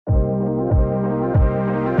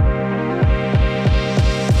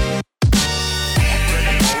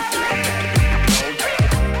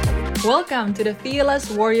Welcome to the Fearless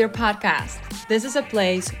Warrior Podcast. This is a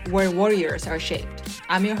place where warriors are shaped.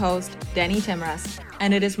 I'm your host, Danny Timras,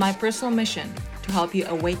 and it is my personal mission to help you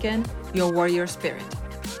awaken your warrior spirit.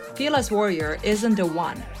 Fearless Warrior isn't the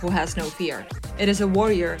one who has no fear. It is a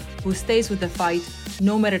warrior who stays with the fight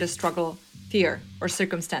no matter the struggle, fear, or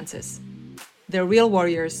circumstances. The real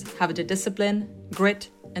warriors have the discipline, grit,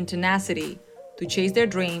 and tenacity to chase their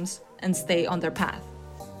dreams and stay on their path.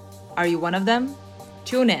 Are you one of them?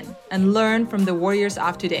 Tune in and learn from the warriors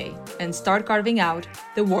of today and start carving out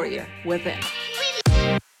the warrior within.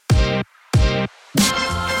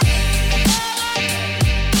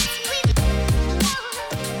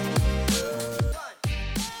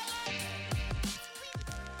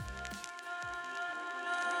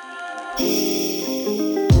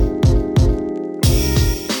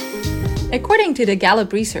 According to the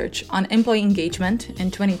Gallup research on employee engagement in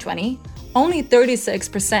 2020, only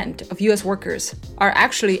 36% of US workers are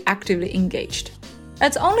actually actively engaged.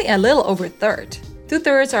 That's only a little over a third.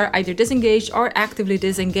 2/3 are either disengaged or actively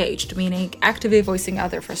disengaged, meaning actively voicing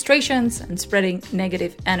out their frustrations and spreading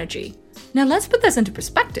negative energy. Now let's put this into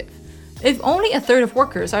perspective. If only a third of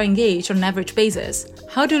workers are engaged on an average basis,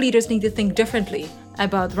 how do leaders need to think differently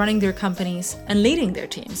about running their companies and leading their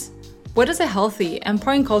teams? What does a healthy,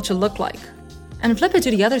 empowering culture look like? And flip it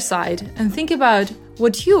to the other side and think about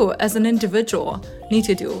what you as an individual need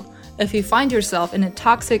to do if you find yourself in a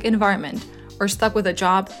toxic environment or stuck with a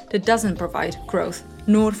job that doesn't provide growth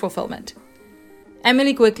nor fulfillment.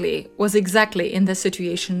 Emily Quigley was exactly in this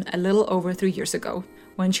situation a little over 3 years ago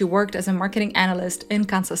when she worked as a marketing analyst in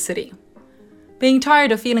Kansas City. Being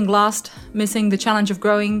tired of feeling lost, missing the challenge of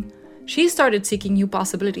growing, she started seeking new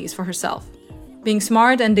possibilities for herself. Being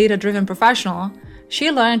smart and data-driven professional, she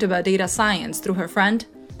learned about data science through her friend,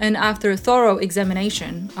 and after a thorough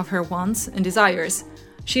examination of her wants and desires,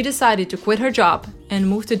 she decided to quit her job and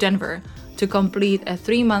move to Denver to complete a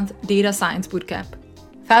 3-month data science bootcamp.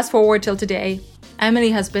 Fast forward till today,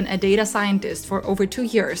 Emily has been a data scientist for over 2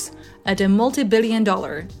 years at a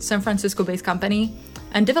multi-billion-dollar San Francisco-based company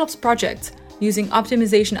and develops projects using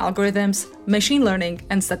optimization algorithms, machine learning,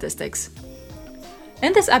 and statistics.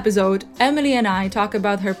 In this episode, Emily and I talk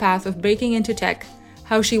about her path of breaking into tech,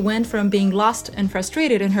 how she went from being lost and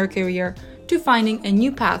frustrated in her career to finding a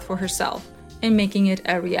new path for herself and making it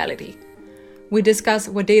a reality. We discuss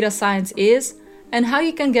what data science is and how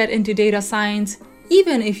you can get into data science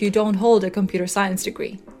even if you don't hold a computer science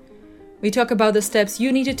degree. We talk about the steps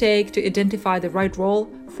you need to take to identify the right role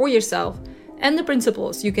for yourself and the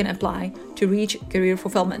principles you can apply to reach career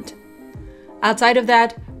fulfillment. Outside of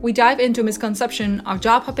that, we dive into misconception of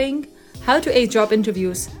job hopping, how to ace job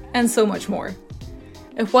interviews, and so much more.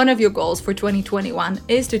 If one of your goals for 2021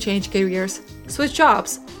 is to change careers, switch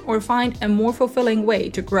jobs, or find a more fulfilling way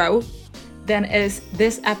to grow, then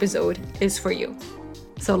this episode is for you.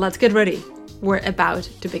 So let's get ready. We're about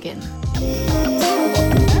to begin.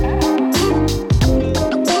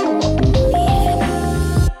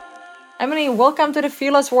 Emily, welcome to the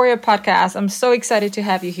Fearless Warrior Podcast. I'm so excited to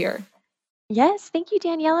have you here. Yes, thank you,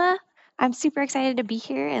 Daniela. I'm super excited to be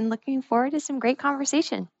here and looking forward to some great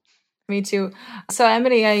conversation. Me too. So,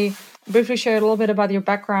 Emily, I briefly shared a little bit about your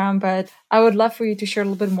background, but I would love for you to share a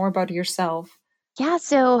little bit more about yourself. Yeah,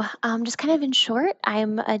 so just kind of in short,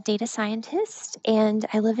 I'm a data scientist and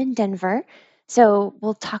I live in Denver. So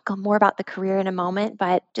we'll talk more about the career in a moment,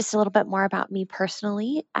 but just a little bit more about me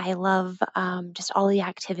personally. I love just all the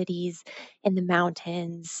activities in the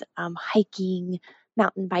mountains, hiking,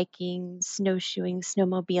 mountain biking, snowshoeing,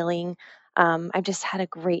 snowmobiling. I've just had a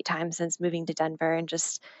great time since moving to Denver and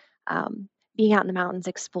just being out in the mountains,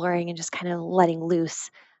 exploring and just kind of letting loose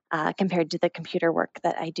compared to the computer work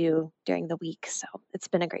that I do during the week. So it's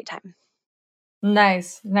been a great time.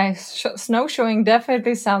 Nice. Snowshoeing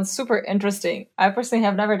definitely sounds super interesting. I personally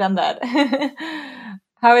have never done that.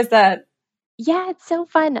 How is that? Yeah, it's so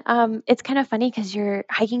fun. It's kind of funny because you're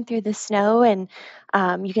hiking through the snow and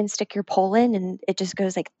you can stick your pole in and it just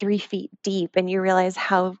goes like 3 feet deep and you realize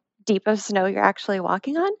how deep of snow you're actually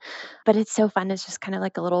walking on. But it's so fun. It's just kind of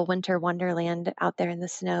like a little winter wonderland out there in the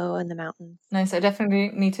snow and the mountains. Nice. I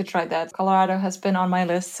definitely need to try that. Colorado has been on my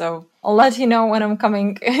list, so I'll let you know when I'm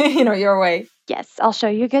coming, your way. Yes, I'll show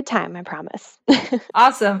you a good time, I promise.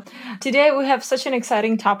 Awesome. Today we have such an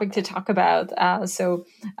exciting topic to talk about.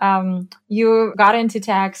 You got into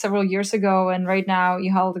tech several years ago, and right now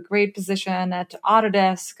you hold a great position at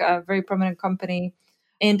Autodesk, a very prominent company.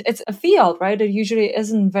 And it's a field, right, that usually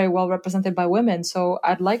isn't very well represented by women. So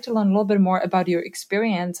I'd like to learn a little bit more about your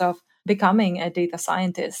experience of becoming a data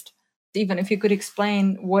scientist. Even if you could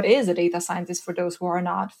explain what is a data scientist for those who are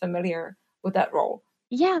not familiar with that role.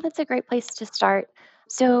 Yeah, that's a great place to start.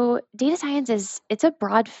 So data science it's a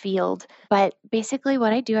broad field, but basically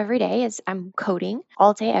what I do every day is I'm coding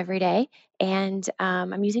all day, every day, and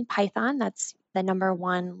I'm using Python. That's the number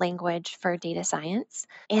one language for data science.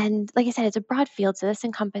 And like I said, it's a broad field. So this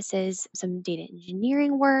encompasses some data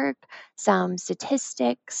engineering work, some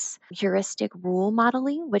statistics, heuristic rule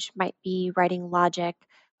modeling, which might be writing logic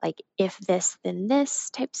like if this, then this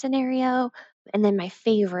type scenario. And then my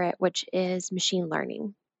favorite, which is machine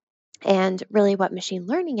learning. And really, what machine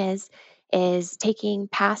learning is taking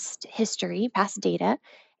past history, past data,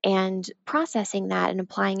 and processing that and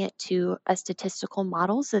applying it to a statistical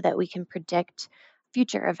model so that we can predict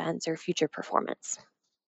future events or future performance.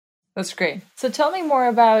 That's great. So tell me more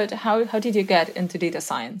about how did you get into data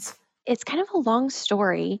science? It's kind of a long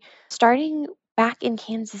story. Starting back in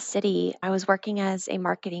Kansas City, I was working as a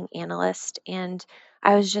marketing analyst and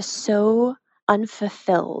I was just so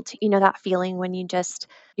unfulfilled. You know, that feeling when you're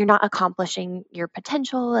not accomplishing your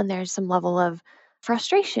potential and there's some level of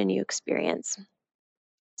frustration you experience.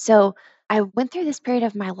 So I went through this period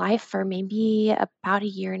of my life for maybe about a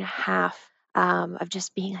year and a half of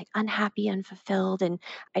just being like unhappy, unfulfilled. And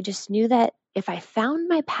I just knew that if I found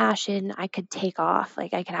my passion, I could take off.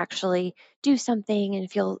 Like I could actually do something and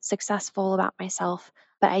feel successful about myself.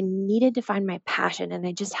 But I needed to find my passion. And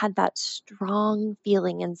I just had that strong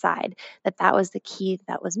feeling inside that that was the key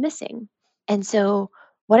that was missing. And so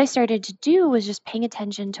what I started to do was just paying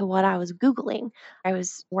attention to what I was Googling. I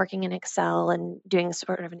was working in Excel and doing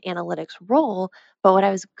sort of an analytics role. But what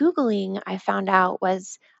I was Googling, I found out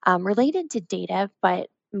was related to data, but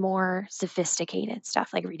more sophisticated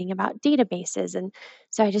stuff, like reading about databases. And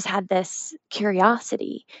so I just had this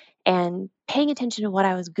curiosity, and paying attention to what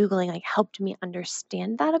I was Googling like helped me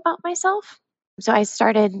understand that about myself. So I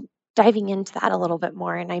started diving into that a little bit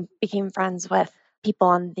more, and I became friends with people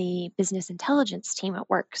on the business intelligence team at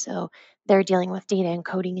work. So they're dealing with data and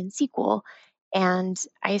coding in SQL. And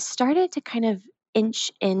I started to kind of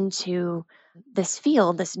inch into this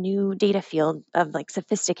field, this new data field of like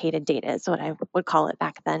sophisticated data, is what I would call it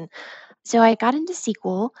back then. So I got into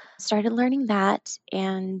SQL, started learning that,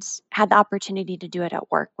 and had the opportunity to do it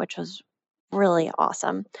at work, which was really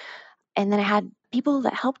awesome. And then I had people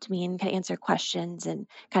that helped me and could answer questions and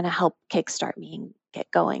kind of help kickstart me and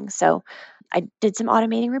get going. So I did some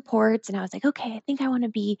automating reports and I was like, okay, I think I want to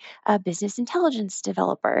be a business intelligence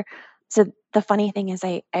developer. So the funny thing is,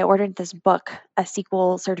 I ordered this book, a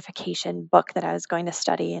SQL certification book that I was going to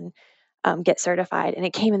study and get certified. And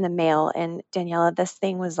it came in the mail. And Daniela, this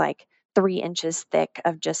thing was like 3 inches thick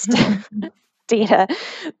of just data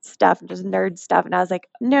stuff, just nerd stuff. And I was like,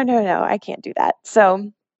 no, no, no, I can't do that.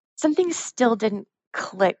 So something still didn't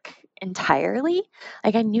click entirely.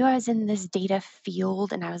 Like I knew I was in this data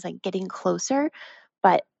field and I was like getting closer,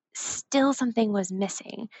 but still something was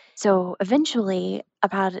missing. So eventually,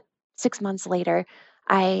 about 6 months later,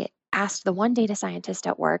 I asked the one data scientist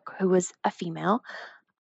at work who was a female,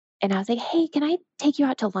 and I was like, hey, can I take you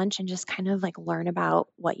out to lunch and just kind of like learn about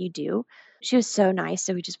what you do? She was so nice.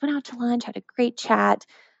 So we just went out to lunch, had a great chat,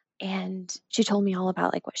 and she told me all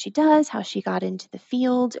about like what she does, how she got into the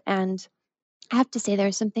field. And I have to say,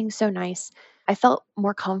 there's something so nice. I felt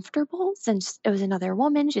more comfortable since it was another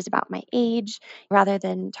woman. She's about my age rather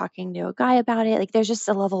than talking to a guy about it. Like there's just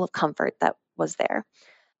a level of comfort that was there.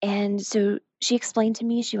 And so she explained to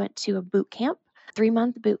me she went to a boot camp,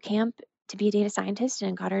 3-month boot camp to be a data scientist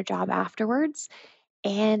and got her job afterwards.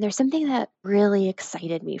 And there's something that really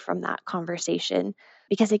excited me from that conversation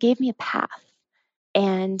because it gave me a path.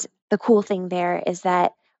 And the cool thing there is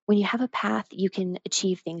that when you have a path, you can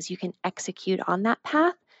achieve things, you can execute on that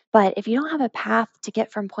path. But if you don't have a path to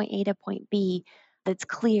get from point A to point B that's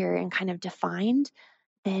clear and kind of defined,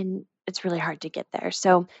 then it's really hard to get there.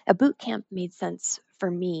 So a boot camp made sense for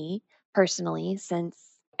me personally since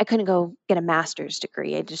I couldn't go get a master's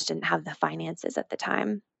degree. I just didn't have the finances at the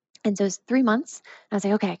time. And so it's 3 months. I was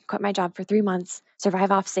like, okay, I can quit my job for 3 months,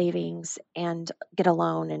 survive off savings and get a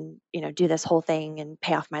loan and, do this whole thing and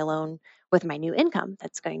pay off my loan with my new income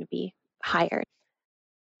that's going to be higher.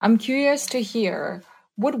 I'm curious to hear,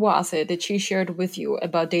 what was it that she shared with you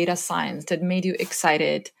about data science that made you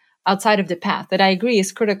excited outside of the path that I agree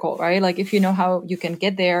is critical, right? Like if you know how you can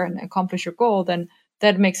get there and accomplish your goal, then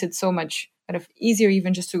that makes it so much kind of easier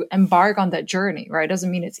even just to embark on that journey, right?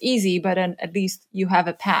 Doesn't mean it's easy, but then at least you have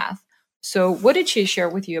a path. So what did she share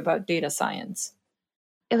with you about data science?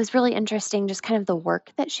 It was really interesting, just kind of the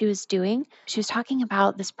work that she was doing. She was talking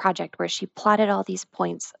about this project where she plotted all these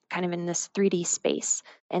points kind of in this 3D space.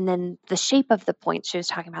 And then the shape of the points, she was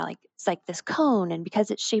talking about like, it's like this cone. And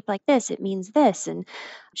because it's shaped like this, it means this. And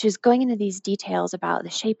she was going into these details about the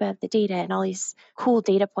shape of the data and all these cool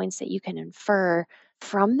data points that you can infer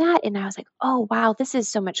from that. And I was like, oh, wow, this is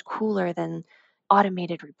so much cooler than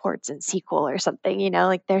automated reports in SQL or something,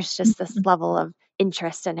 like there's just this level of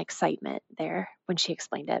interest and excitement there when she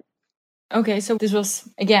explained it. Okay, so this was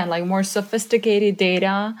again like more sophisticated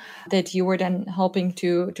data that you were then helping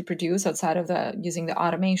to produce outside of the using the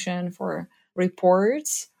automation for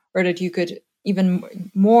reports, or that you could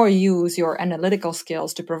even more use your analytical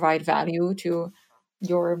skills to provide value to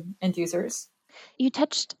your end users. You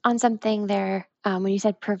touched on something there when you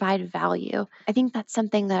said provide value. I think that's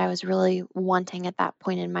something that I was really wanting at that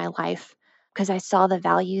point in my life because I saw the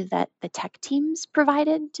value that the tech teams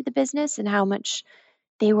provided to the business and how much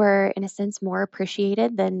they were, in a sense, more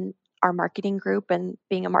appreciated than our marketing group and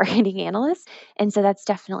being a marketing analyst. And so that's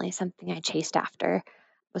definitely something I chased after,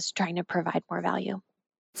 was trying to provide more value.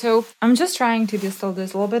 So I'm just trying to distill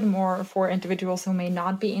this a little bit more for individuals who may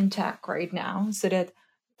not be in tech right now, so that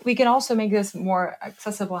we can also make this more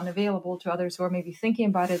accessible and available to others who are maybe thinking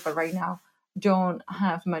about it, but right now don't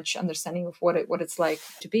have much understanding of what it's like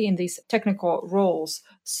to be in these technical roles.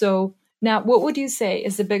 So now, what would you say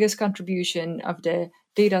is the biggest contribution of the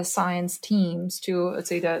data science teams to, let's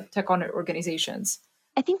say, the tech audit organizations?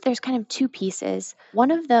 I think there's kind of two pieces.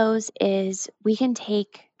 One of those is we can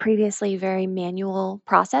take previously very manual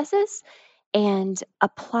processes and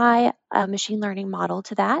apply a machine learning model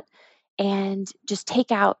to that and just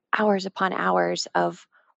take out hours upon hours of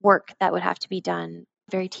work that would have to be done,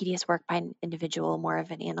 very tedious work by an individual, more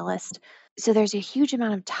of an analyst. So there's a huge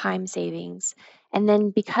amount of time savings. And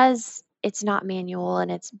then because it's not manual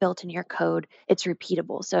and it's built in your code, it's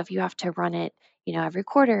repeatable. So if you have to run it, every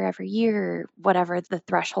quarter, every year, whatever the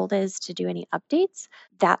threshold is to do any updates,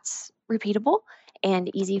 that's repeatable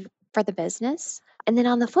and easy for the business. And then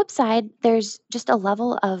on the flip side, there's just a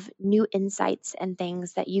level of new insights and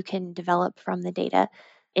things that you can develop from the data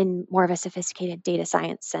in more of a sophisticated data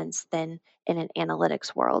science sense than in an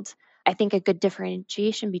analytics world. I think a good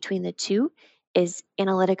differentiation between the two is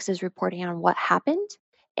analytics is reporting on what happened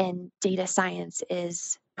and data science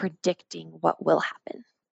is predicting what will happen.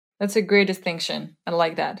 That's a great distinction. I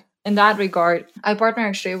like that. In that regard, I partner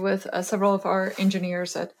actually with several of our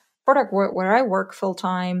engineers at product where I work full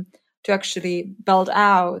time to actually build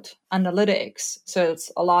out analytics. So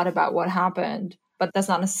it's a lot about what happened, but that's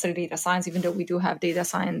not necessarily data science, even though we do have data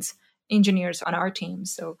science engineers on our team.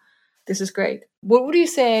 So this is great. What would you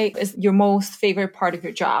say is your most favorite part of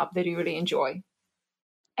your job that you really enjoy?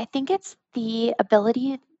 I think it's the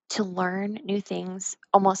ability to learn new things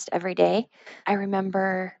almost every day. I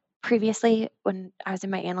remember previously when I was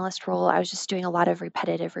in my analyst role, I was just doing a lot of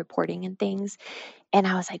repetitive reporting and things. And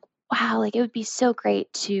I was like, wow, like it would be so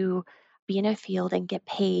great to be in a field and get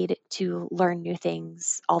paid to learn new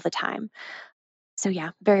things all the time. So,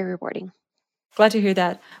 yeah, very rewarding. Glad to hear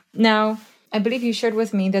that. Now, I believe you shared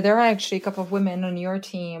with me that there are actually a couple of women on your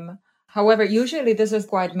team. However, usually this is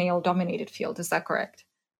quite male dominated field. Is that correct?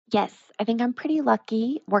 Yes, I think I'm pretty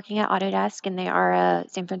lucky working at Autodesk, and they are a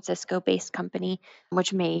San Francisco based company,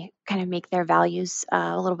 which may kind of make their values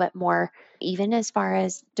a little bit more even as far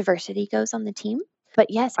as diversity goes on the team. But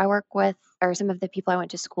yes, I work with, or some of the people I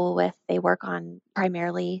went to school with, they work on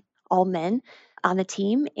primarily all men on the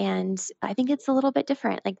team. And I think it's a little bit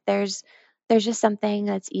different. Like there's just something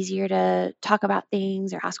that's easier to talk about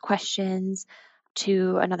things or ask questions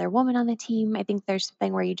to another woman on the team. I think there's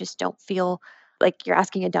something where you just don't feel like you're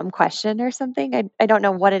asking a dumb question or something. I don't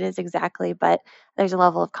know what it is exactly, but there's a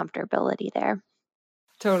level of comfortability there.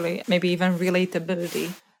 Totally. Maybe even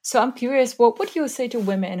relatability. So I'm curious, what would you say to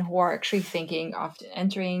women who are actually thinking of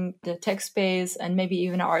entering the tech space and maybe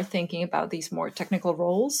even are thinking about these more technical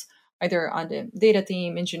roles, either on the data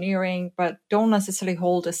team, engineering, but don't necessarily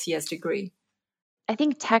hold a CS degree? I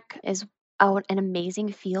think tech is an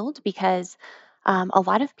amazing field because a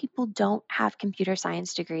lot of people don't have computer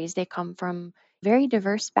science degrees. They come from very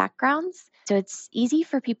diverse backgrounds. So it's easy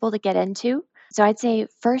for people to get into. So I'd say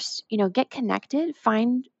first, get connected,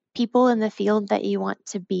 find people in the field that you want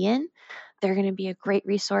to be in. They're going to be a great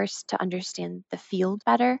resource to understand the field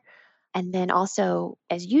better. And then also,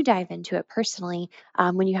 as you dive into it personally,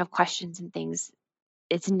 when you have questions and things,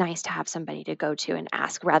 it's nice to have somebody to go to and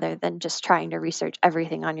ask rather than just trying to research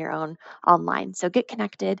everything on your own online. So get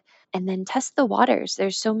connected and then test the waters.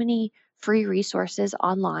 There's so many free resources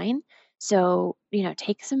online. So,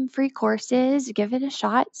 take some free courses, give it a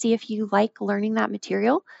shot, see if you like learning that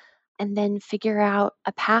material, and then figure out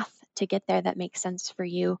a path to get there that makes sense for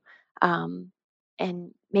you. Um,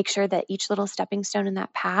 and make sure that each little stepping stone in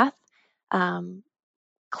that path um,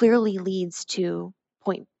 clearly leads to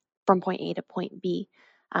point from point A to point B.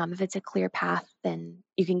 If it's a clear path, then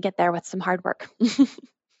you can get there with some hard work.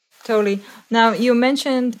 Totally. Now, you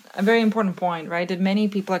mentioned a very important point, right? That many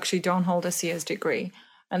people actually don't hold a CS degree,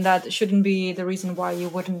 and that shouldn't be the reason why you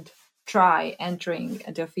wouldn't try entering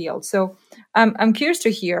the field. So, I'm curious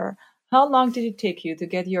to hear, how long did it take you to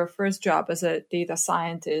get your first job as a data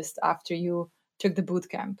scientist after you took the boot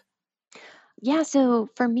camp? Yeah, so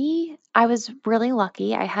for me, I was really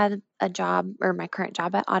lucky. I had a job or my current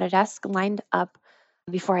job at Autodesk lined up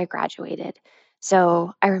before I graduated.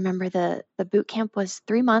 So I remember the boot camp was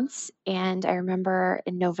 3 months, and I remember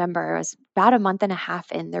in November, it was about a month and a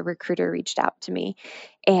half in, the recruiter reached out to me,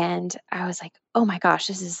 and I was like, "Oh my gosh,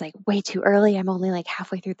 this is like way too early. I'm only like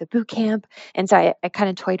halfway through the boot camp." And so I kind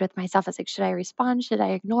of toyed with myself. I was like, "Should I respond? Should I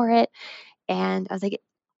ignore it?" And I was like,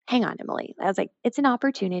 hang on, Emily. I was like, it's an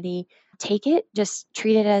opportunity. Take it. Just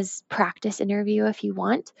treat it as practice interview if you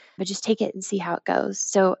want, but just take it and see how it goes.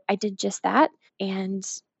 So I did just that, and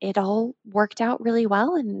it all worked out really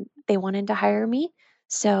well, and they wanted to hire me.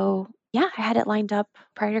 So yeah, I had it lined up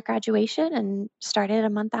prior to graduation and started a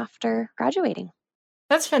month after graduating.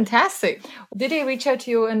 That's fantastic. Did they reach out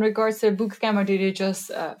to you in regards to the boot camp, or did they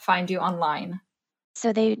just find you online?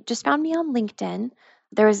 So they just found me on LinkedIn.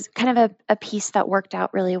 There was kind of a piece that worked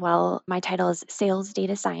out really well. My title is Sales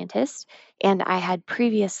Data Scientist, and I had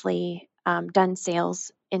previously done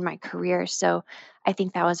sales in my career. So I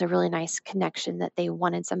think that was a really nice connection that they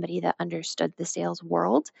wanted somebody that understood the sales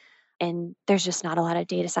world. And there's just not a lot of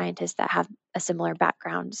data scientists that have a similar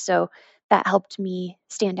background. So that helped me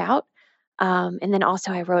stand out. And then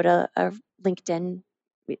also, I wrote a LinkedIn,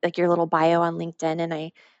 like your little bio on LinkedIn, and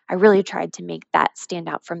I really tried to make that stand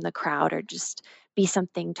out from the crowd or just be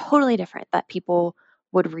something totally different that people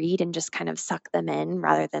would read and just kind of suck them in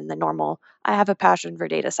rather than the normal, I have a passion for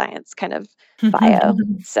data science kind of bio.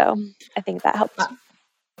 So I think that helped.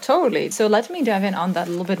 Totally. So let me dive in on that a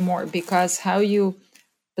little bit more, because how you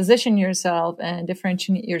position yourself and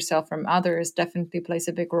differentiate yourself from others definitely plays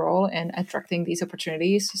a big role in attracting these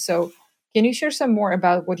opportunities. So can you share some more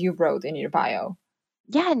about what you wrote in your bio?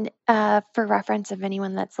 Yeah. And for reference of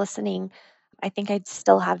anyone that's listening, I think I'd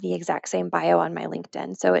still have the exact same bio on my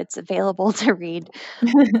LinkedIn. So it's available to read.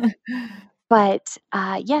 But,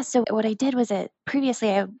 yeah, so what I did was that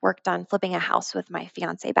previously I worked on flipping a house with my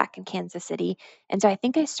fiancé back in Kansas City, and so I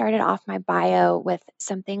think I started off my bio with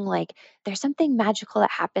something like, "There's something magical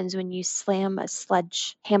that happens when you slam a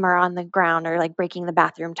sledgehammer on the ground," or, like, breaking the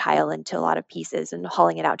bathroom tile into a lot of pieces and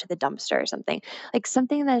hauling it out to the dumpster or something. Like,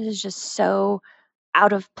 something that is just so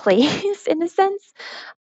out of place in a sense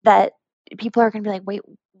that people are gonna be like, "Wait,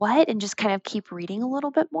 what?" And just kind of keep reading a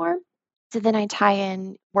little bit more. So then I tie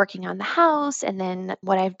in working on the house and then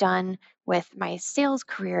what I've done with my sales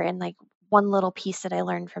career and like one little piece that I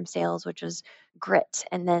learned from sales, which was grit,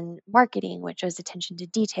 and then marketing, which was attention to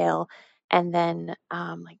detail, and then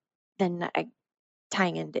then I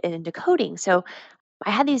tying into coding. So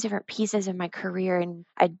I had these different pieces of my career and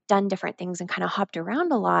I'd done different things and kind of hopped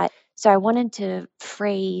around a lot. So I wanted to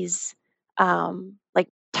phrase, like,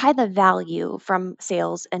 tie the value from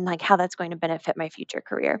sales and like how that's going to benefit my future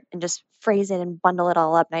career and just phrase it and bundle it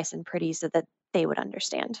all up nice and pretty so that they would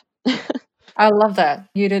understand. I love that.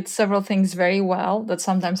 You did several things very well that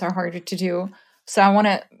sometimes are harder to do. So I want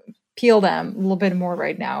to peel them a little bit more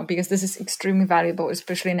right now, because this is extremely valuable,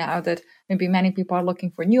 especially now that maybe many people are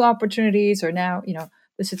looking for new opportunities, or now,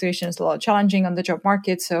 the situation is a lot challenging on the job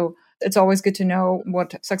market. So it's always good to know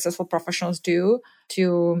what successful professionals do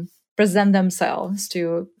to present themselves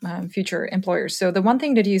to future employers. So the one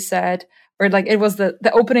thing that you said, or like it was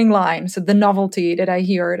the opening line, so the novelty that I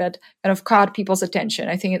hear that kind of caught people's attention.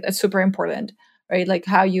 I think it's super important, right? Like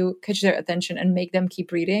how you catch their attention and make them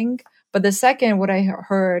keep reading. But the second, what I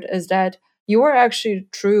heard is that you are actually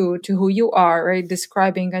true to who you are, right?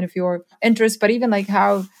 Describing kind of your interests, but even like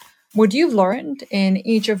how what you've learned in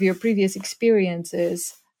each of your previous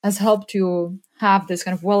experiences has helped you have this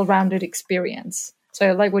kind of well-rounded experience. So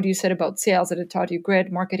I like what you said about sales, that it taught you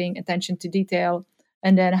grit, marketing, attention to detail,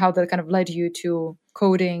 and then how that kind of led you to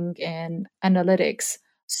coding and analytics.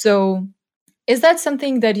 So is that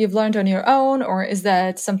something that you've learned on your own, or is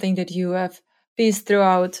that something that you have pieced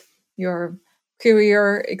throughout your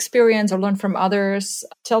career experience or learned from others?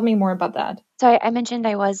 Tell me more about that. So I mentioned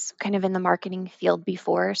I was kind of in the marketing field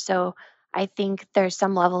before. So I think there's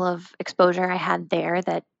some level of exposure I had there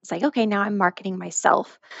that it's like, okay, now I'm marketing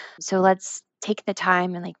myself. So let's take the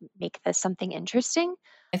time and like make this something interesting.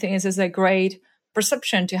 I think this is a great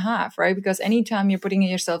perception to have, right? Because anytime you're putting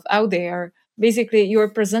yourself out there, basically you're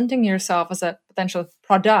presenting yourself as a potential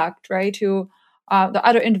product, right? To the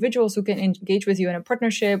other individuals who can engage with you in a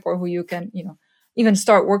partnership, or who you can, even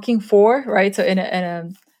start working for, right? So in a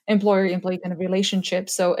employer-employee kind of relationship.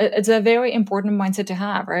 So it's a very important mindset to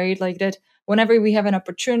have, right? Like that whenever we have an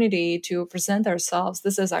opportunity to present ourselves,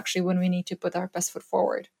 this is actually when we need to put our best foot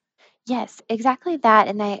forward. Yes, exactly that.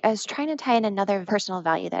 And I was trying to tie in another personal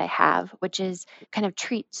value that I have, which is kind of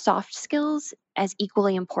treat soft skills as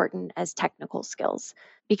equally important as technical skills.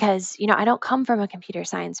 Because, I don't come from a computer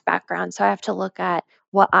science background. So I have to look at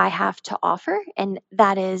what I have to offer. And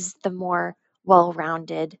that is the more well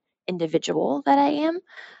rounded individual that I am.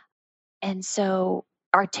 And so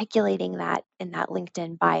articulating that in that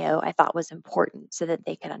LinkedIn bio, I thought was important so that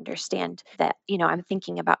they could understand that, I'm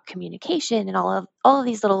thinking about communication and all of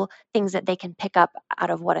these little things that they can pick up out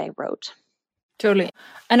of what I wrote. Totally.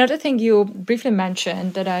 Another thing you briefly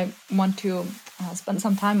mentioned that I want to spend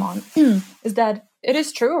some time on is that it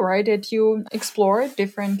is true, right? That you explored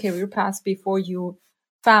different career paths before you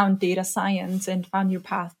found data science and found your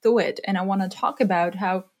path to it. And I want to talk about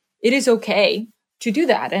how it is okay to do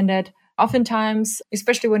that. And that oftentimes,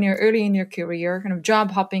 especially when you're early in your career, kind of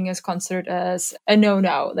job hopping is considered as a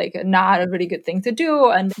no-no, like not a really good thing to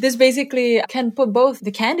do. And this basically can put both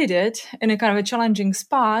the candidate in a kind of a challenging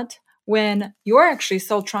spot when you're actually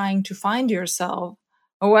still trying to find yourself.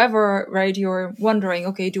 However, right, you're wondering,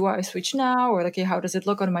 okay, do I switch now? Or okay, how does it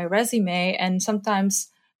look on my resume? And sometimes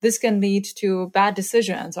this can lead to bad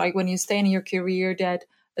decisions, like when you stay in your career that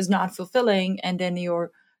is not fulfilling and then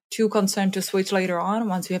you're too concerned to switch later on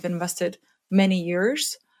once you have invested many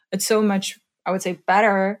years. It's so much, I would say,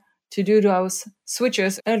 better to do those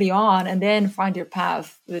switches early on and then find your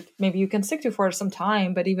path that maybe you can stick to for some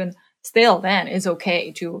time, but even still then it's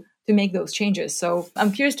okay to make those changes. So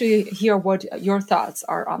I'm curious to hear what your thoughts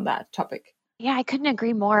are on that topic. Yeah, I couldn't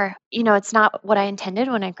agree more. It's not what I intended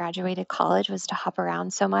when I graduated college was to hop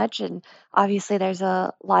around so much. And obviously there's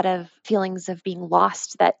a lot of feelings of being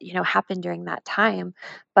lost that, happened during that time.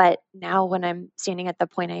 But now when I'm standing at the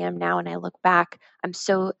point I am now and I look back, I'm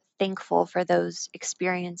so thankful for those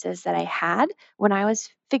experiences that I had when I was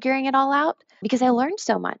figuring it all out because I learned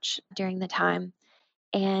so much during the time.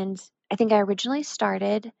 And I think I originally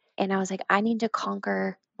started and I was like, I need to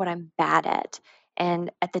conquer what I'm bad at.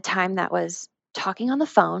 And at the time, that was talking on the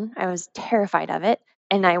phone. I was terrified of it.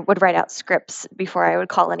 And I would write out scripts before I would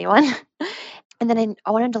call anyone. And then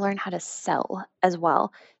I wanted to learn how to sell as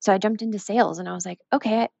well. So I jumped into sales and I was like,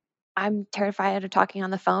 okay, I'm terrified of talking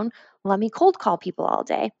on the phone. Let me cold call people all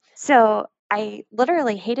day. So I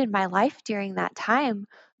literally hated my life during that time.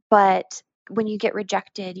 But when you get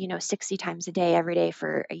rejected, 60 times a day, every day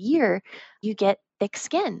for a year, you get thick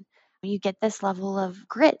skin. You get this level of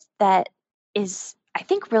grit that is, I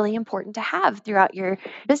think, really important to have throughout your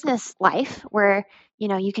business life where,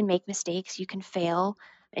 you can make mistakes, you can fail,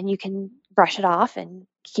 and you can brush it off and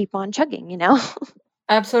keep on chugging.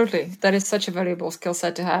 Absolutely. That is such a valuable skill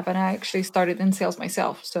set to have. And I actually started in sales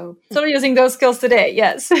myself. So still using those skills today.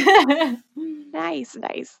 Yes. Nice,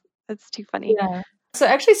 nice. That's too funny. Yeah. So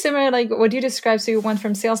actually similar like what you described, so you went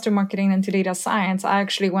from sales to marketing and to data science. I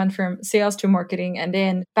actually went from sales to marketing and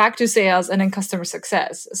then back to sales and then customer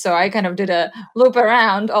success. So I kind of did a loop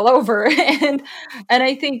around all over. And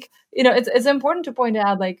I think, it's important to point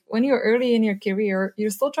out like when you're early in your career, you're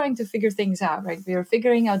still trying to figure things out, right? You're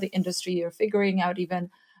figuring out the industry, you're figuring out even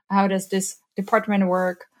how does this department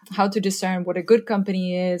work, how to discern what a good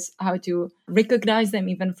company is, how to recognize them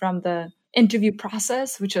even from the interview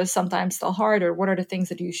process, which is sometimes still hard, or what are the things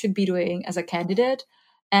that you should be doing as a candidate.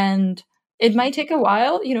 And it might take a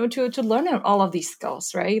while, to learn all of these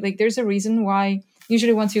skills, right? Like there's a reason why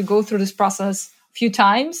usually once you go through this process a few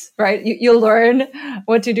times, right, you'll learn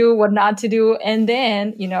what to do, what not to do, and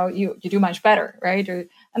then, you do much better, right?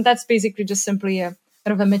 And that's basically just simply a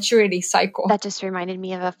kind of a maturity cycle. That just reminded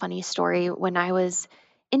me of a funny story. When I was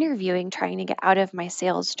interviewing, trying to get out of my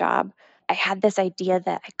sales job, I had this idea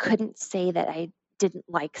that I couldn't say that I didn't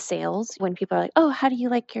like sales. When people are like, oh, how do you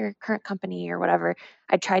like your current company or whatever?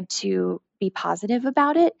 I tried to be positive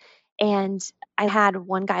about it. And I had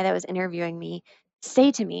one guy that was interviewing me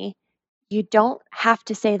say to me, you don't have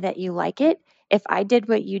to say that you like it. If I did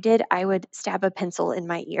what you did, I would stab a pencil in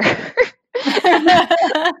my ear. And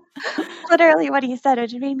that's literally what he said,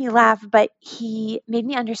 which made me laugh. But he made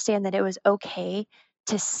me understand that it was okay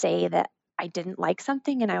to say that I didn't like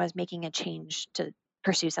something and I was making a change to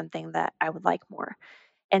pursue something that I would like more.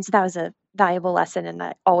 And so that was a valuable lesson, and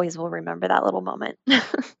I always will remember that little moment.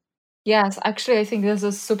 Yes, actually, I think this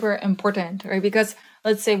is super important, right? Because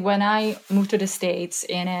let's say when I moved to the States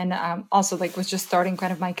and then also like was just starting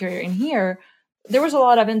kind of my career in here, there was a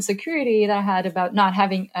lot of insecurity that I had about not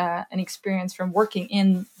having an experience from working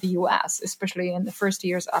in the US, especially in the first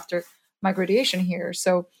years after my graduation here.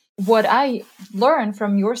 So what I learned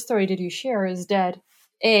from your story that you share is that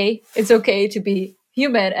A, it's okay to be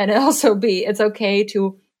human, and also B, it's okay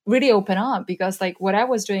to really open up. Because like what I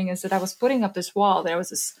was doing is that I was putting up this wall. There was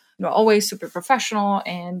this, always super professional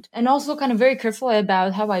and also kind of very careful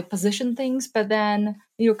about how I position things, but then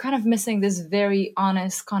you're kind of missing this very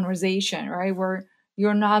honest conversation, right? Where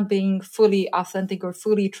you're not being fully authentic or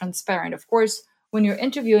fully transparent. Of course, when you're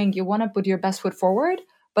interviewing, you want to put your best foot forward,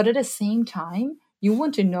 but at the same time, you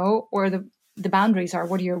want to know where the boundaries are,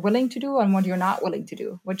 what you're willing to do and what you're not willing to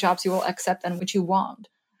do, what jobs you will accept and what you want.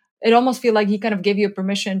 It almost feel like he kind of gave you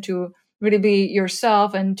permission to really be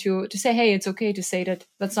yourself and to say, hey, it's okay to say that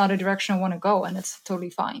that's not a direction I want to go, and it's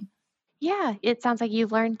totally fine. Yeah, it sounds like you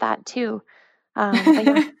learned that too. But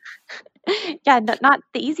yeah, yeah, not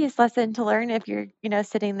the easiest lesson to learn if you're,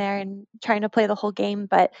 sitting there and trying to play the whole game.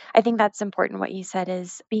 But I think that's important. What you said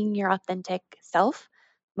is being your authentic self.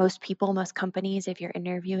 Most people, most companies, if you're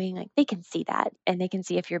interviewing, like they can see that and they can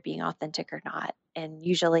see if you're being authentic or not. And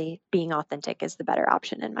usually being authentic is the better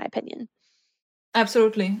option, in my opinion.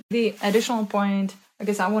 Absolutely. The additional point I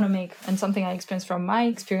guess I want to make, and something I experienced from my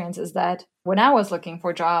experience, is that when I was looking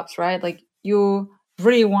for jobs, right, like you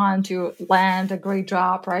really want to land a great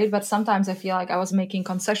job, right? But sometimes I feel like I was making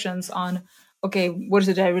concessions on, okay, what is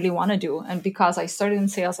it I really want to do? And because I started in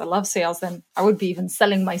sales, I love sales, then I would be even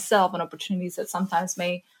selling myself on opportunities that sometimes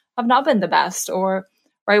may have not been the best. Or,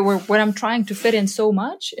 right, where when I'm trying to fit in so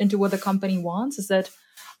much into what the company wants, is that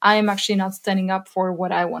I am actually not standing up for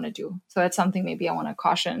what I want to do. So that's something maybe I want to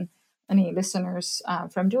caution any listeners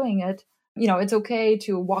from doing it. It's okay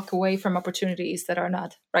to walk away from opportunities that are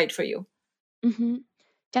not right for you. Hmm.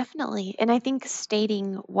 Definitely. And I think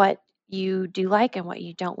stating what you do like and what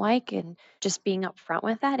you don't like and just being upfront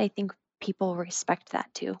with that, I think people respect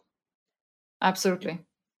that too. Absolutely.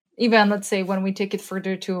 Even let's say when we take it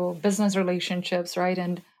further to business relationships, right?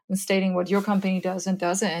 And stating what your company does and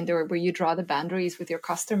doesn't, or where you draw the boundaries with your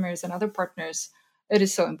customers and other partners, it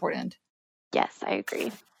is so important. Yes, I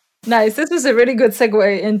agree. Nice. This was a really good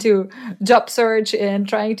segue into job search and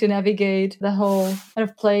trying to navigate the whole kind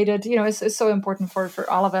of play that, is so important for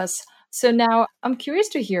all of us. So now I'm curious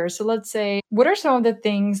to hear. So let's say, what are some of the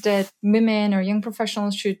things that women or young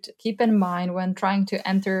professionals should keep in mind when trying to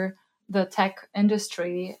enter the tech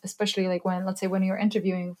industry, especially like when, let's say, when you're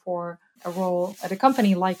interviewing for a role at a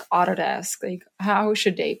company like Autodesk, like how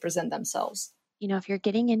should they present themselves? If you're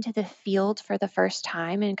getting into the field for the first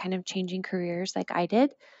time and kind of changing careers like I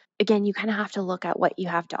did, again, you kind of have to look at what you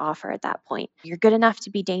have to offer at that point. You're good enough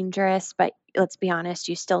to be dangerous, but let's be honest,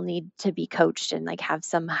 you still need to be coached and like have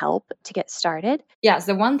some help to get started. Yes,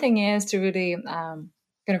 the one thing is to really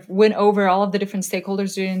kind of win over all of the different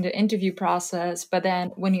stakeholders during the interview process. But then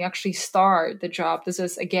when you actually start the job, this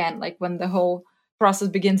is again like when the whole process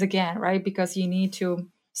begins again, right? Because you need to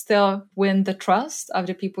still win the trust of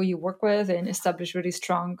the people you work with and establish really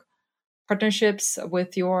strong partnerships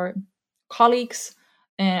with your colleagues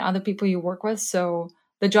and other people you work with. So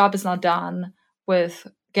the job is not done with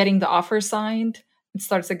getting the offer signed. It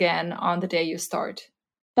starts again on the day you start.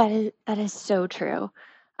 That is so true.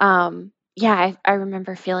 Yeah, I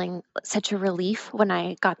remember feeling such a relief when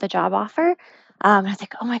I got the job offer. I was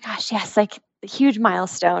like, oh my gosh, yes, like a huge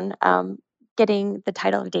milestone, getting the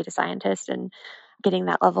title of data scientist and getting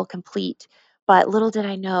that level complete. But little did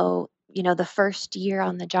I know, the first year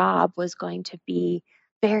on the job was going to be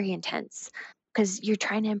very intense because you're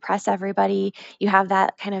trying to impress everybody. You have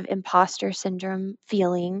that kind of imposter syndrome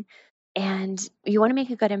feeling and you want to make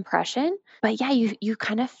a good impression. But yeah, you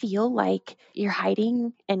kind of feel like you're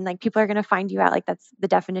hiding and like people are going to find you out. Like that's the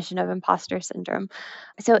definition of imposter syndrome.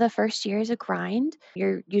 So the first year is a grind.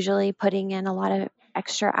 You're usually putting in a lot of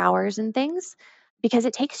extra hours and things because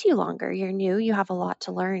it takes you longer. You're new, you have a lot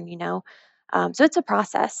to learn. So it's a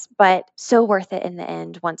process, but so worth it in the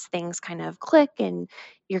end once things kind of click and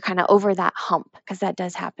you're kind of over that hump because that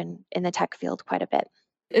does happen in the tech field quite a bit.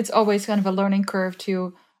 It's always kind of a learning curve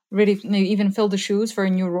to really maybe even fill the shoes for a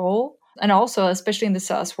new role. And also, especially in the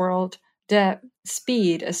SaaS world, the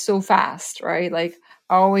speed is so fast, right? Like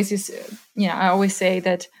I always say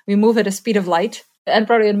that we move at the speed of light. And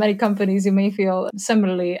probably in many companies, you may feel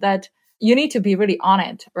similarly that you need to be really on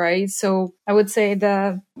it, right? So I would say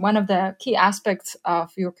the one of the key aspects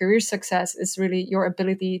of your career success is really your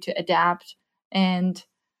ability to adapt and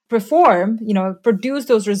perform, produce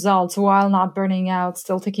those results while not burning out,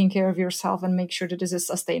 still taking care of yourself and make sure that this is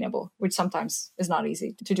sustainable, which sometimes is not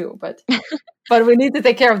easy to do, but we need to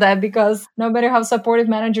take care of that because no matter how supportive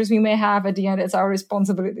managers we may have, at the end, it's our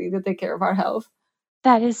responsibility to take care of our health.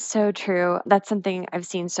 That is so true. That's something I've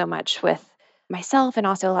seen so much with myself and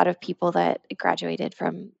also a lot of people that graduated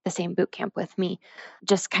from the same boot camp with me.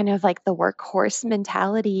 Just kind of like the workhorse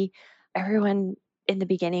mentality. Everyone in the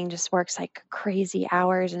beginning just works like crazy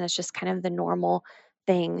hours and it's just kind of the normal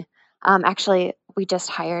thing. Actually, we just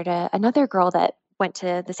hired another girl that went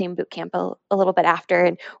to the same boot camp a little bit after,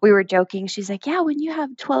 and we were joking. She's like, "Yeah, when you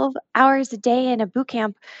have 12 hours a day in a boot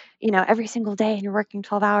camp, every single day, and you're working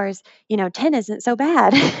 12 hours, 10 isn't so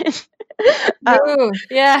bad." um, True.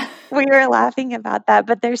 Yeah. we were laughing about that,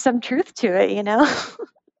 but there's some truth to it.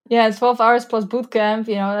 Yeah, 12 hours plus boot camp,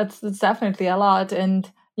 that's definitely a lot.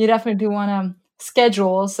 And you definitely want to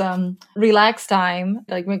schedule some relax time,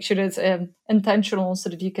 like make sure it's intentional so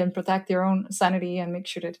that you can protect your own sanity and make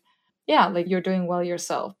sure that, yeah, like you're doing well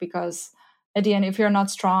yourself. Because at the end, if you're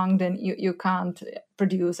not strong, then you can't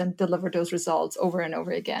produce and deliver those results over and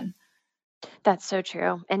over again. That's so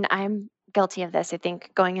true. And I'm guilty of this. I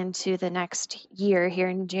think going into the next year here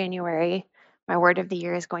in January, my word of the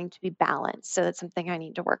year is going to be balance. So that's something I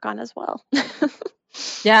need to work on as well.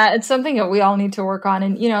 Yeah, it's something that we all need to work on.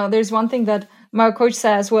 And, there's one thing that my coach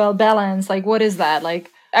says, well, balance, like, what is that? Like,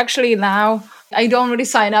 actually, now I don't really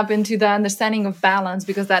sign up into the understanding of balance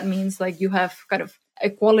because that means like you have kind of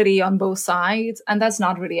equality on both sides. And that's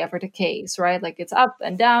not really ever the case, right? Like, it's up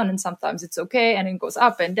and down, and sometimes it's okay, and it goes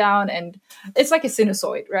up and down. And it's like a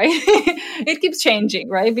sinusoid, right? It keeps changing,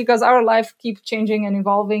 right? Because our life keeps changing and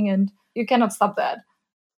evolving, and you cannot stop that.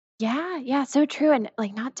 Yeah, so true. And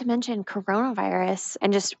like, not to mention coronavirus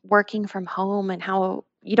and just working from home and how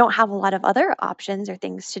you don't have a lot of other options or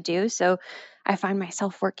things to do. So I find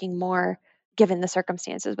myself working more given the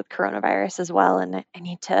circumstances with coronavirus as well. And I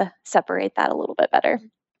need to separate that a little bit better,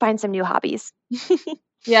 find some new hobbies.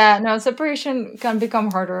 Yeah, no, separation can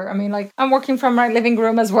become harder. I mean, like, I'm working from my living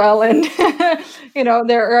room as well. And,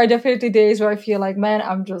 there are definitely days where I feel like, man,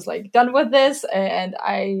 I'm just like done with this. And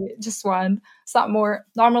I just want some more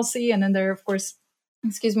normalcy. And then there are, of course,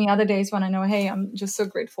 excuse me, other days when I know, hey, I'm just so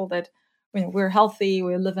grateful that, we're healthy,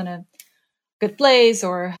 we live in a good place,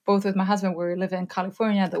 or both with my husband, we live in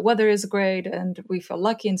California, the weather is great, and we feel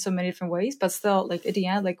lucky in so many different ways. But still, like, at the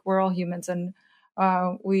end, like, we're all humans, and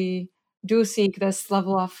we do seek this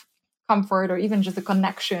level of comfort or even just the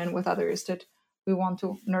connection with others that we want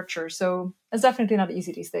to nurture. So it's definitely not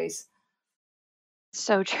easy these days.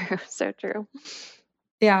 So true. So true.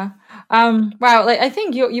 Yeah. Wow. Like, I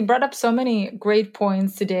think you brought up so many great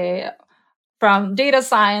points today, from data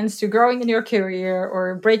science to growing in your career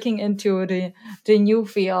or breaking into the new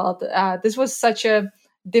field. This was such a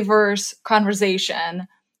diverse conversation.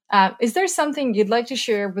 Is there something you'd like to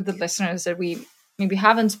share with the listeners that we maybe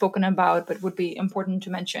haven't spoken about but would be important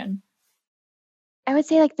to mention? I would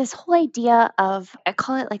say like this whole idea of, I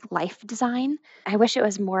call it like life design. I wish it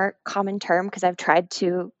was more common term because I've tried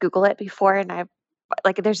to Google it before and I've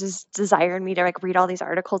like there's this desire in me to like read all these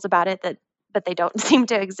articles about it that but they don't seem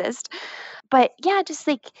to exist. But yeah, just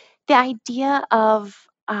like the idea of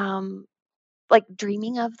like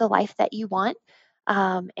dreaming of the life that you want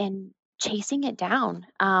and chasing it down.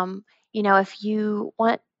 If you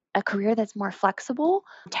want a career that's more flexible,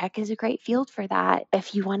 tech is a great field for that.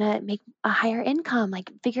 If you want to make a higher income,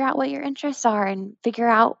 like figure out what your interests are and figure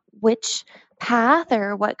out which path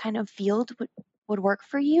or what kind of field would work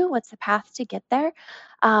for you. What's the path to get there?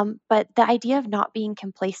 But the idea of not being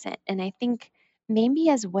complacent. And I think maybe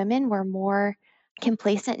as women, we're more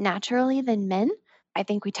complacent naturally than men. I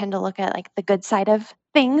think we tend to look at like the good side of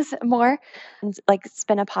things more and like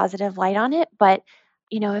spin a positive light on it. But,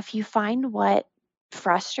 if you find what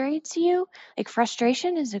frustrates you, like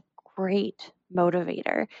frustration is a great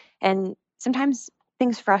motivator. And sometimes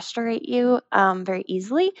things frustrate you very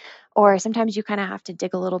easily, or sometimes you kind of have to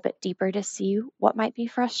dig a little bit deeper to see what might be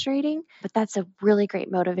frustrating. But that's a really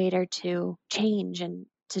great motivator to change and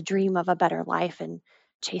to dream of a better life and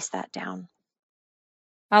chase that down.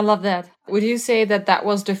 I love that. Would you say that that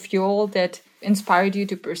was the fuel that inspired you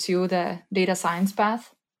to pursue the data science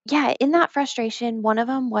path? Yeah, in that frustration, one of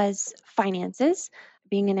them was finances.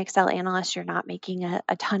 Being an Excel analyst, you're not making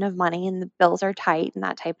a ton of money and the bills are tight and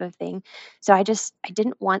that type of thing. So I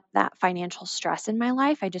didn't want that financial stress in my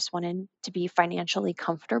life. I just wanted to be financially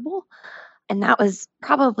comfortable. And that was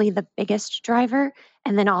probably the biggest driver.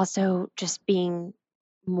 And then also just being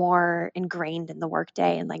more ingrained in the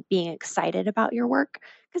workday and like being excited about your work.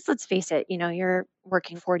 Because let's face it, you're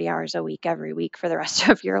working 40 hours a week every week for the rest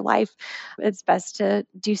of your life. It's best to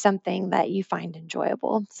do something that you find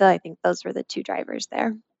enjoyable. So I think those were the two drivers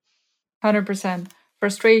there. 100%.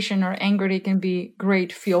 Frustration or anger, they can be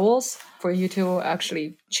great fuels for you to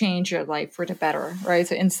actually change your life for the better, right?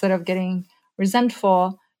 So instead of getting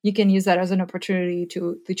resentful, you can use that as an opportunity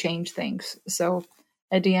to change things. So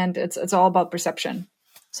at the end, it's all about perception.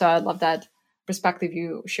 So I love that perspective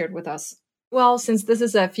you shared with us. Well, since this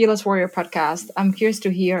is a Fearless Warrior podcast, I'm curious to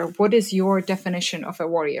hear, what is your definition of a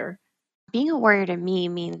warrior? Being a warrior to me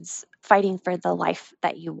means fighting for the life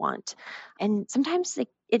that you want. And sometimes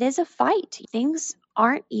it is a fight. Things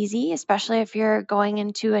aren't easy, especially if you're going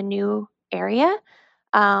into a new area.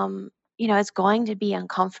 It's going to be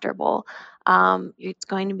uncomfortable. It's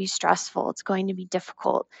going to be stressful. It's going to be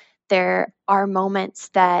difficult. There are moments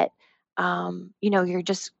that, you're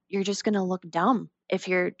just going to look dumb if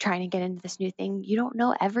you're trying to get into this new thing. You don't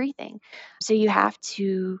know everything. So you have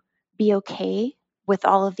to be okay with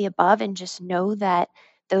all of the above and just know that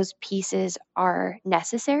those pieces are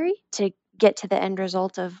necessary to get to the end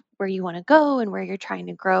result of where you want to go and where you're trying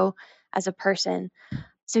to grow as a person.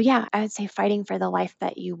 So, yeah, I would say fighting for the life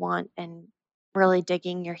that you want and really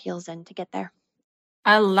digging your heels in to get there.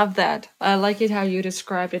 I love that. I like it how you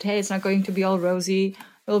described it. Hey, it's not going to be all rosy.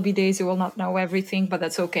 There will be days you will not know everything, but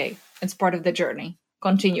that's okay. It's part of the journey.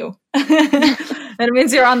 Continue. That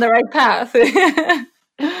means you're on the right path.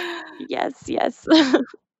 Yes.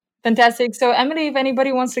 Fantastic. So, Emily, if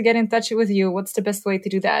anybody wants to get in touch with you, what's the best way to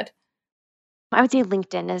do that? I would say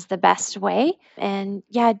LinkedIn is the best way. And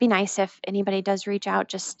yeah, it'd be nice if anybody does reach out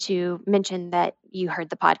just to mention that you heard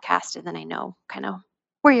the podcast, and then I know kind of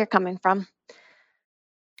where you're coming from.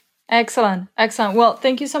 Excellent. Well,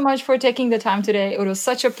 thank you so much for taking the time today. It was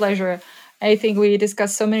such a pleasure. I think we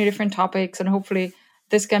discussed so many different topics, and hopefully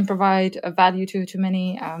this can provide a value to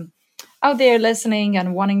many out there listening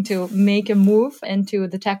and wanting to make a move into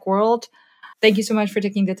the tech world. Thank you so much for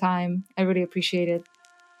taking the time. I really appreciate it.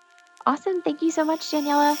 Awesome. Thank you so much,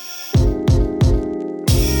 Daniela.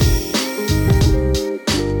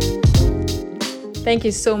 Thank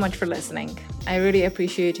you so much for listening. I really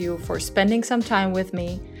appreciate you for spending some time with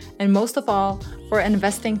me, and most of all, for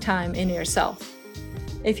investing time in yourself.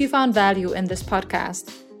 If you found value in this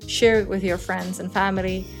podcast, share it with your friends and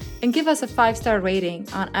family, and give us a 5-star rating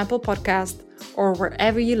on Apple Podcast or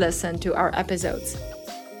wherever you listen to our episodes.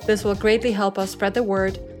 This will greatly help us spread the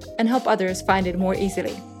word and help others find it more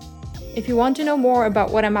easily. If you want to know more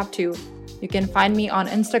about what I'm up to, you can find me on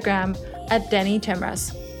Instagram at Denny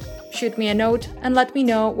Timras. Shoot me a note and let me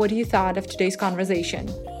know what you thought of today's conversation.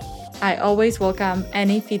 I always welcome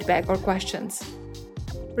any feedback or questions.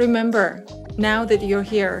 Remember, now that you're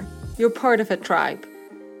here, you're part of a tribe.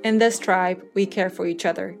 In this tribe, we care for each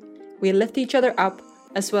other. We lift each other up,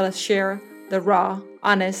 as well as share the raw,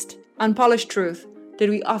 honest, unpolished truth that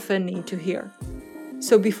we often need to hear.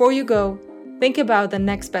 So before you go, think about the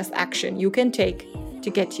next best action you can take to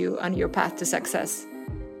get you on your path to success.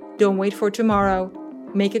 Don't wait for tomorrow.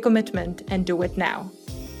 Make a commitment and do it now.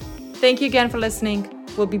 Thank you again for listening.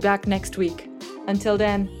 We'll be back next week. Until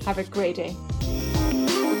then, have a great day.